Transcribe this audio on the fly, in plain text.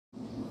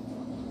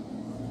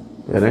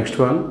Next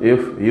one,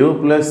 if u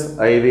plus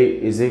iv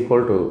is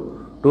equal to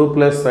 2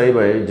 plus I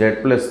by z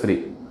plus 3,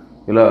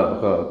 ఇలా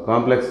ఒక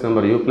complex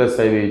number u plus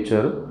iv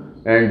ఇచ్చారు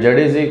and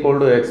z is equal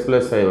to x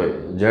plus iy.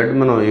 z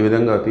మనం ఈ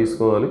విధంగా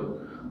తీసుకోవాలి.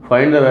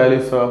 Find the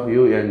values of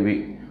u and v.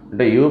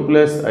 అంటే u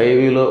plus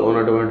ivలో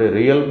ఉన్నటువంటి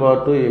real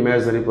part,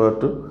 imaginary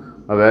part,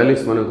 ఆ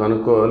వాల్యూస్ మనం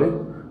కనుక్కోవాలి.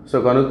 సో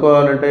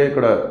కనుక్కోవాలంటే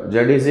ఇక్కడ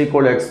z is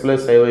equal to x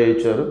plus iy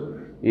ఇచ్చారు.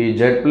 ఈ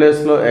z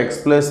ప్లేస్లో x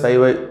plus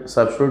iy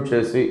సబ్స్టిట్యూట్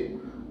చేసి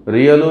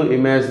రియల్,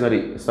 ఇమాజినరీ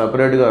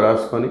సపరేట్గా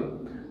రాసుకొని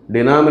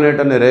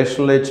డినామినేటర్ని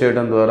రేషనలైజ్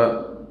చేయడం ద్వారా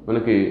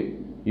మనకి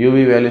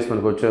యూవీ వాల్యూస్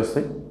మనకు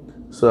వచ్చేస్తాయి.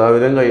 సో ఆ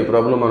విధంగా ఈ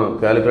ప్రాబ్లం మనం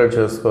క్యాలిక్యులేట్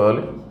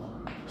చేసుకోవాలి.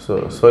 So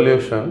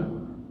solution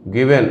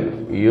given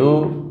u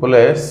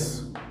plus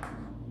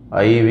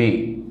iv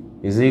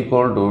is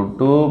equal to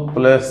 2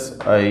 plus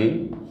I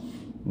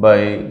by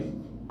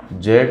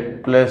z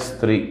plus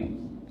 3.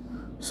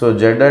 So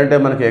z అంటే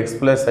మనకి x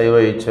plus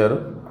iy ఇచ్చారు.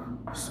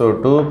 So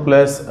 2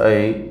 plus I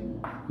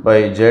by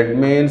z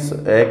means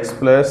x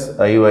plus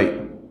iy.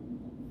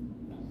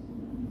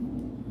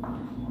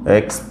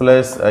 x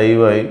plus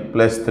iy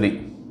plus 3.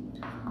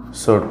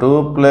 So 2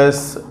 plus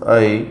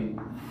I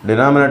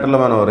డినామినేటర్లో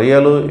మనం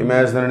real,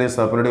 imaginary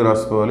సపరేట్గా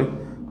రాసుకోవాలి.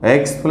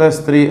 x plus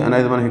 3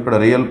 అనేది మనకి ఇక్కడ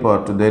real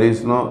part, there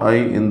is no I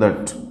in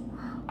that,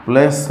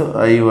 plus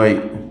iy.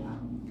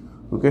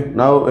 Okay,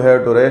 now we have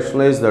to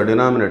rationalise the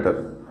denominator.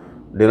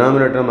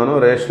 Denominator మనం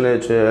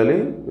rationalise చేయాలి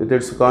with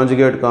its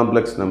conjugate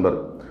complex number.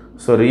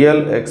 So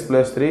real x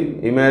plus 3,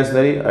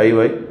 imaginary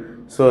iy.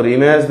 So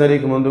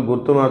ఇమాజినరీకి ముందు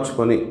గుర్తు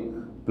మార్చుకొని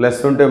plus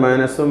ఉంటే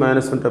minus,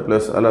 minus ఉంటే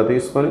plus అలా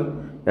తీసుకొని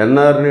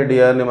ఎన్ఆర్ని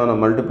డిఆర్ని మనం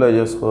మల్టిప్లై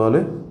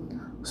చేసుకోవాలి.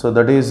 So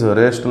that is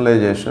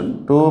rationalization.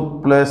 2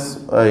 plus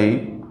I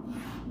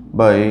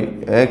by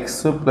x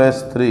plus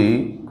 3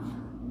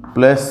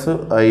 plus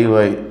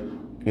iy.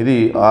 ఇది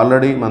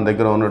ఆల్రెడీ మన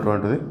దగ్గర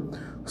ఉన్నటువంటిది.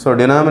 సో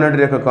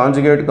డినామినేటర్ యొక్క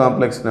conjugate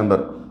complex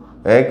number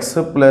x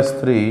plus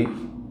 3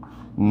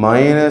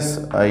 minus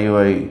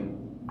iy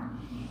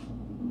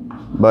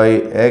by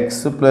x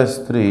plus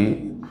 3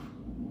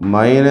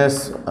 minus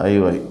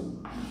iy.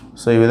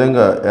 So ఈ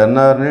విధంగా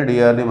ఎన్ఆర్ని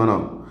డిఆర్ని మనం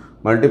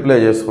మల్టిప్లై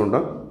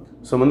చేసుకుంటాం.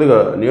 సో ముందుగా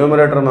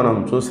న్యూమరేటర్ మనం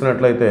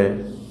చూసినట్లయితే,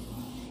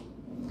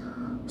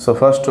 సో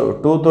ఫస్ట్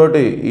 2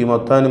 తోటి ఈ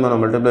మొత్తాన్ని మనం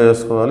మల్టిప్లై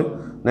చేసుకోవాలి.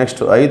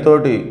 నెక్స్ట్ I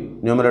తోటి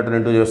న్యూమరేటర్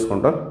ఇంటూ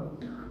చేసుకుంటాం.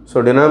 సో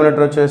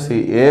డినామినేటర్ వచ్చేసి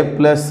a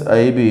plus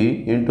IB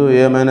into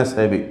a minus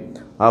IB,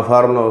 ఆ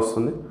ఫార్ములా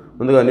వస్తుంది.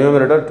 ముందుగా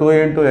numerator 2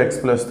 into x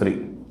plus 3.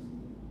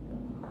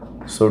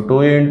 So 2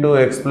 into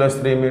x plus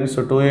 3 means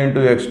 2 into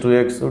x,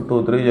 2x, 2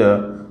 3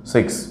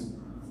 6.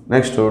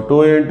 Next 2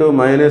 into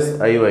minus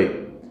iy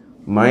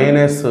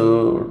minus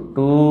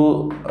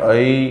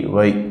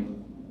 2iy.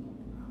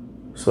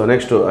 So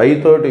next I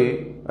తోటి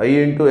I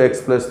into x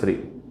plus 3.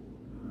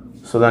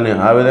 So దాన్ని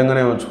ఆ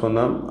విధంగానే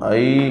ఉంచుకుందాం.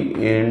 I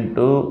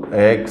into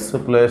x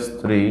plus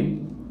 3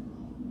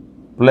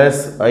 plus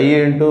I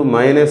into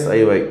minus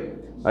iy,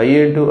 I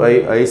into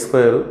I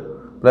square,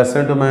 plus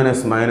into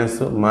minus minus,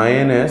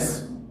 minus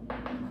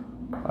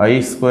I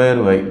square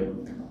y.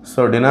 So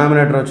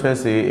denominator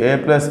వచ్చేసి a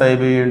plus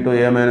IB into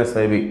a minus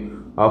IB,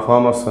 ఆ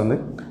form వస్తుంది.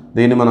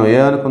 దీన్ని మనం a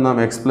అనుకుందాం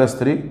x plus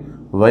 3,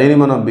 వైని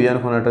మనం b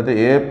అనుకున్నట్టయితే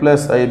a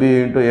plus IB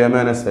into a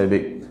minus IB.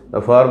 The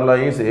formula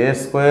is a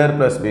square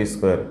plus b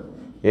square.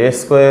 a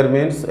square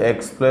means x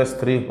plus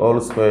 3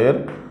 whole square,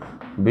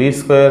 b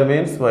square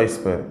means y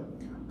square.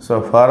 So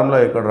formula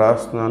ఇక్కడ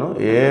రాస్తున్నాను,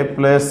 a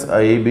plus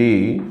IB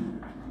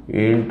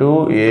into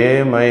a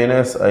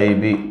minus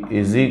IB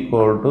is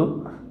equal to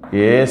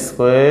a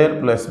square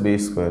plus b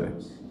square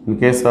in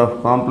case of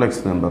complex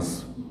numbers.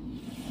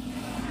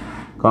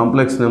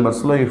 Complex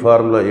నెంబర్స్లో ఈ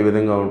formula ఈ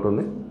విధంగా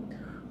ఉంటుంది.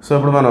 So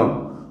ఇప్పుడు మనం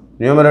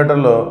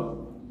న్యూమరేటర్లో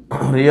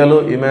real,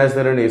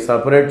 ఇమాజినరీని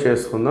separate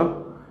చేసుకుందాం.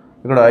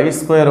 ఇక్కడ I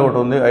స్క్వేర్ ఒకటి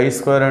ఉంది. I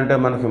స్క్వేర్ అంటే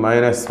మనకి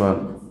 -1,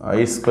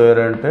 I స్క్వేర్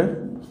అంటే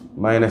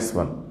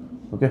 -1.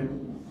 ఓకే,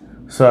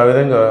 సో ఆ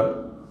విధంగా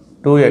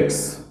 2x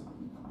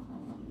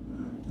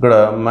ఇక్కడ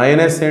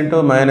మైనస్ ఇంటూ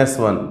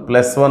 -1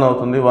 ప్లస్ 1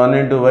 అవుతుంది. 1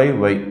 into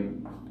y.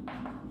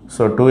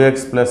 So 2x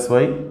plus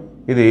y,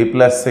 ఇది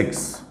ప్లస్ 6.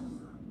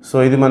 సో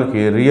ఇది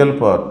మనకి రియల్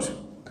పార్ట్.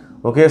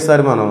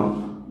 ఒకేసారి మనం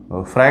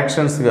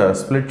ఫ్రాక్షన్స్గా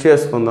స్ప్లిట్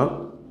చేసుకుందాం.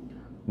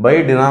 By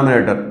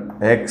denominator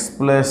x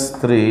plus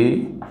 3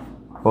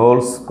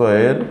 whole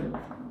square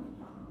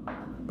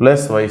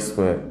plus y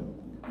square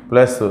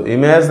plus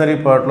imaginary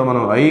పార్ట్లో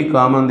మనం I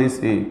కామన్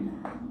తీసి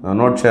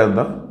నోట్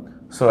చేద్దాం.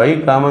 సో I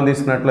కామన్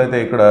తీసినట్లయితే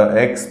ఇక్కడ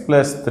x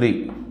ప్లస్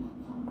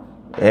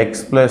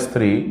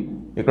 3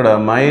 ఇక్కడ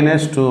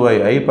మైనస్ 2y,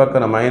 I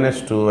పక్కన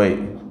minus 2y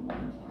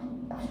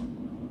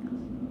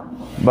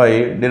by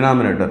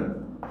denominator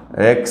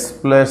x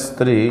plus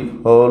 3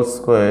 whole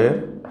square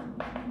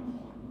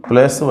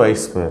plus y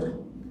square.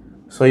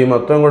 So ఈ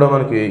మొత్తం కూడా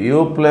మనకి u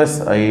plus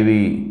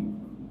IV.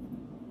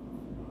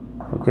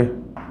 Okay,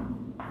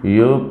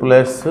 u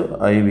plus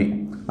IV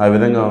ఆ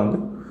విధంగా ఉంది.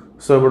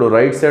 సో ఇప్పుడు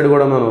రైట్ సైడ్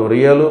కూడా మనం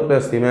రియల్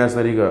ప్లస్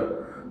ఇమాజినరీగా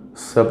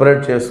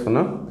సెపరేట్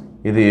చేసుకున్నాం.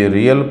 ఇది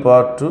రియల్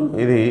పార్ట్,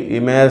 ఇది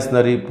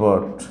imaginary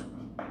part.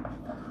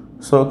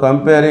 So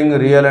comparing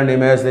real and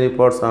imaginary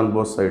parts on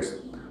both sides.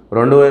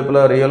 రెండు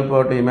వైపులా real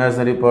part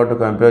imaginary part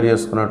compare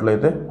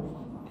చేసుకున్నట్లయితే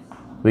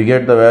we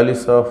get the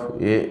values of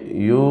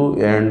u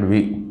and v.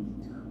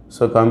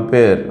 So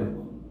compare.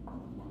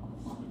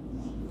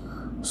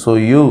 So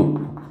u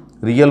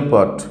real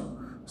part.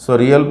 So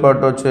real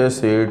part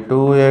వచ్చేసి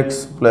 2x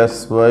plus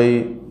y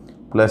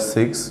plus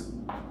 6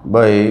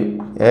 by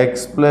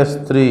x plus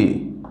 3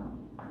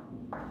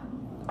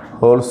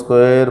 whole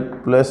square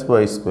plus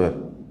y square,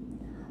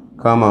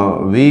 comma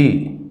v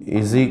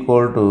is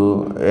equal to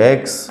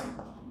x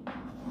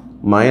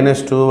minus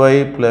 2y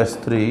plus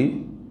 3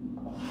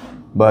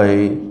 by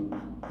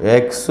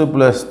x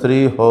plus 3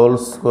 whole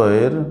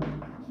square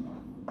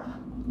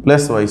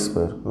plus y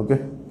square. Okay,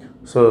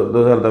 so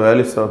those are the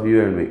values of u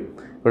and v.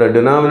 ఇప్పుడు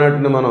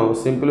డినామినేటర్ని మనం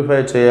simplify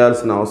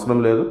చేయాల్సిన అవసరం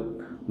లేదు,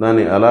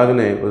 దాన్ని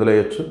అలాగనే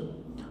వదిలేయచ్చు.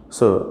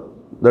 So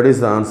that is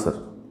the answer.